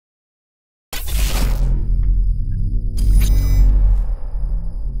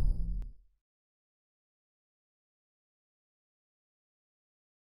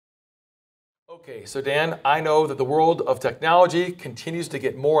Okay, so Dan, I know that the world of technology continues to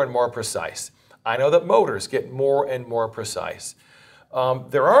get more and more precise. I know that motors get more and more precise.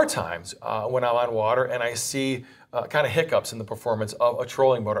 There are times when I'm on water and I see kind of hiccups in the performance of a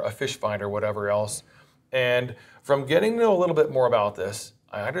trolling motor, a fish finder, whatever else. And from getting to know a little bit more about this,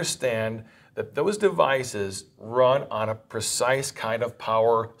 I understand that those devices run on a precise kind of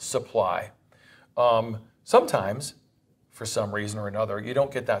power supply. Sometimes, for some reason or another, you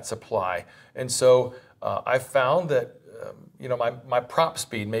don't get that supply. And so I found that my prop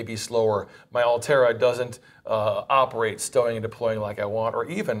speed may be slower. My Altera doesn't operate stowing and deploying like I want, or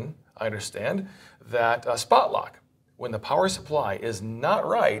even, I understand, that spot lock. When the power supply is not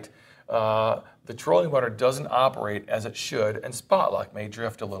right, the trolling motor doesn't operate as it should, and spot lock may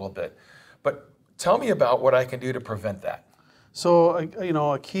drift a little bit. But tell me about what I can do to prevent that. So,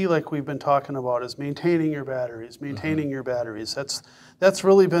 a key like we've been talking about is maintaining your batteries, maintaining your batteries. That's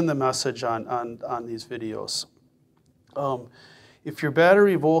really been the message on these videos. If your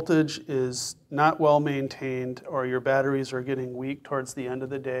battery voltage is not well maintained, or your batteries are getting weak towards the end of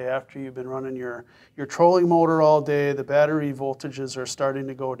the day after you've been running your trolling motor all day, the battery voltages are starting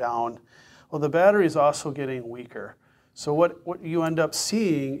to go down. Well, the battery is also getting weaker. So what you end up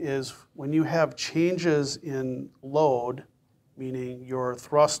seeing is when you have changes in load, meaning your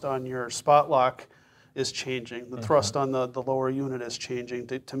thrust on your spot lock is changing, the thrust on the lower unit is changing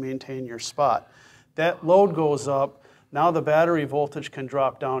to maintain your spot. That load goes up, now the battery voltage can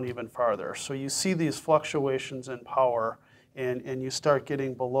drop down even farther. So you see these fluctuations in power, and you start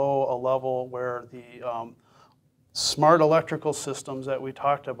getting below a level where the smart electrical systems that we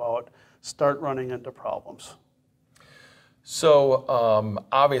talked about start running into problems. So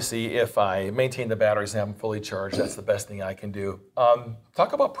obviously, if I maintain the batteries and have them fully charged, that's the best thing I can do.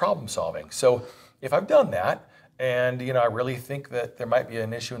 Talk about problem solving. So if I've done that, and I really think that there might be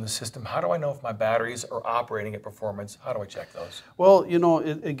an issue in the system, how do I know if my batteries are operating at performance? How do I check those? Well,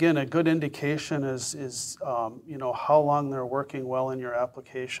 again, a good indication is how long they're working well in your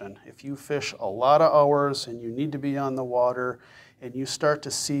application. If you fish a lot of hours and you need to be on the water, and you start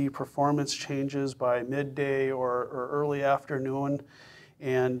to see performance changes by midday or early afternoon,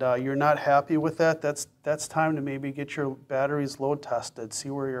 and you're not happy with that, that's time to maybe get your batteries load tested,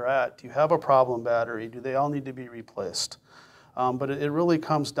 see where you're at. Do you have a problem battery? Do they all need to be replaced? But it really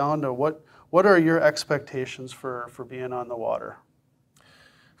comes down to what are your expectations for being on the water?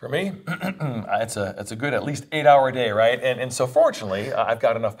 For me, it's a good at least 8-hour day, right? And so fortunately, I've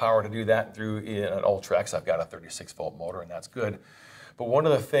got enough power to do that through an Ultrex. I've got a 36-volt motor, and that's good. But one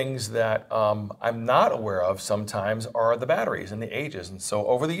of the things that I'm not aware of sometimes are the batteries and the ages. And so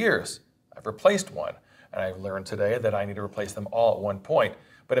over the years, I've replaced one. And I've learned today that I need to replace them all at one point.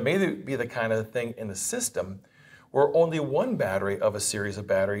 But it may be the kind of thing in the system where only one battery of a series of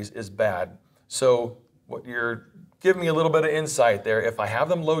batteries is bad. So what you're giving me a little bit of insight there. If I have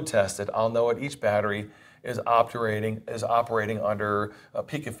them load tested, I'll know what each battery is operating under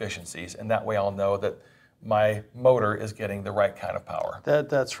peak efficiencies, and that way I'll know that my motor is getting the right kind of power.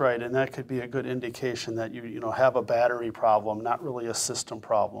 That's right, and that could be a good indication that you have a battery problem, not really a system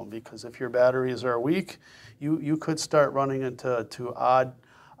problem. Because if your batteries are weak, you could start running into odd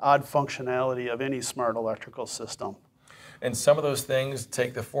functionality of any smart electrical system. And some of those things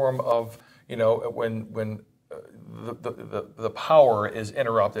take the form of when the power is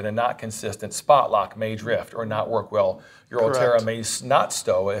interrupted and not consistent, spot lock may drift or not work well. Your Altera may not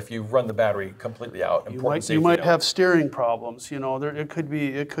stow if you run the battery completely out. You might have steering problems.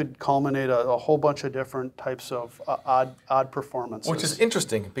 It could culminate a whole bunch of different types of odd performances. Which is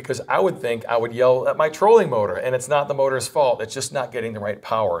interesting, because I would think I would yell at my trolling motor, and it's not the motor's fault. It's just not getting the right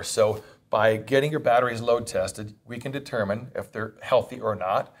power. So by getting your batteries load tested, we can determine if they're healthy or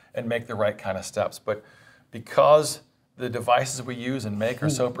not and make the right kind of steps. But because the devices we use and make are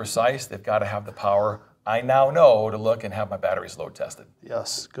so precise, they've got to have the power. I now know to look and have my batteries load tested.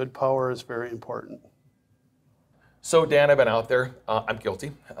 Yes, good power is very important. So Dan, I've been out there. I'm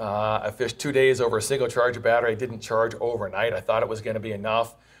guilty. I fished 2 days over a single charge of battery. I didn't charge overnight. I thought it was going to be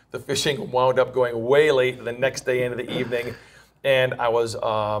enough. The fishing wound up going way late the next day into the evening. And I was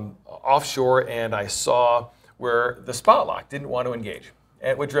offshore, and I saw where the spot lock didn't want to engage.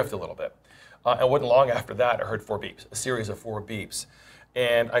 And it would drift a little bit. And wasn't long after that, I heard 4 beeps, a series of 4 beeps.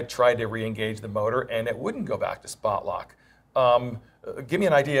 And I tried to re-engage the motor, and it wouldn't go back to spot lock. Give me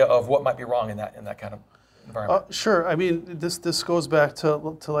an idea of what might be wrong in that kind of environment. Sure. I mean, this goes back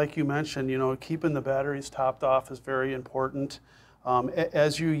to like you mentioned, keeping the batteries topped off is very important.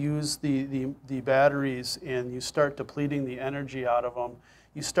 As you use the batteries and you start depleting the energy out of them,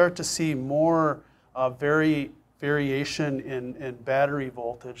 you start to see more very variation in battery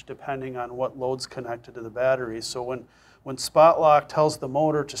voltage depending on what load's connected to the battery. So when spot lock tells the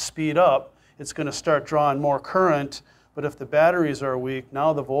motor to speed up, it's going to start drawing more current, but if the batteries are weak,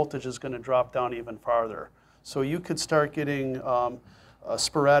 now the voltage is going to drop down even farther. So you could start getting a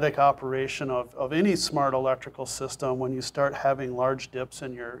sporadic operation of any smart electrical system when you start having large dips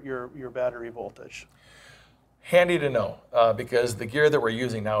in your battery voltage. Handy to know, because the gear that we're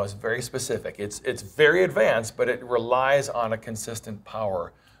using now is very specific. It's very advanced, but it relies on a consistent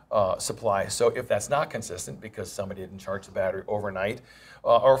power supply. So if that's not consistent because somebody didn't charge the battery overnight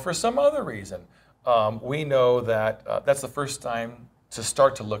or for some other reason, we know that that's the first time to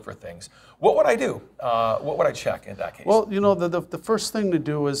start to look for things. What would I do? What would I check in that case? Well, you know, the first thing to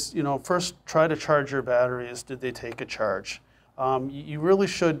do is, you know, first try to charge your batteries. Did they take a charge? You really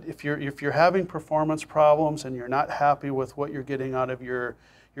should, if you're having performance problems and you're not happy with what you're getting out of your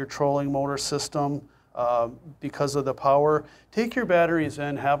trolling motor system because of the power, take your batteries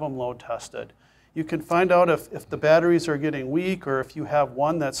in, have them load tested. You can find out if the batteries are getting weak or if you have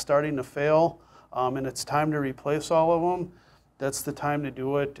one that's starting to fail and it's time to replace all of them. That's the time to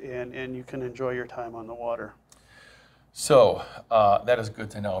do it, and you can enjoy your time on the water. So that is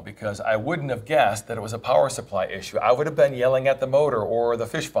good to know, because I wouldn't have guessed that it was a power supply issue. I would have been yelling at the motor or the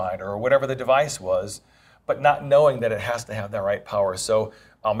fish finder or whatever the device was, but not knowing that it has to have the right power. So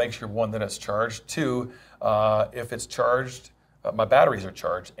I'll make sure, one, that it's charged. Two, if it's charged, my batteries are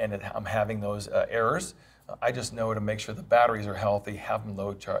charged and I'm having those errors, I just know to make sure the batteries are healthy, have them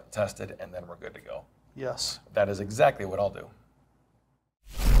load tested, and then we're good to go. Yes. That is exactly what I'll do.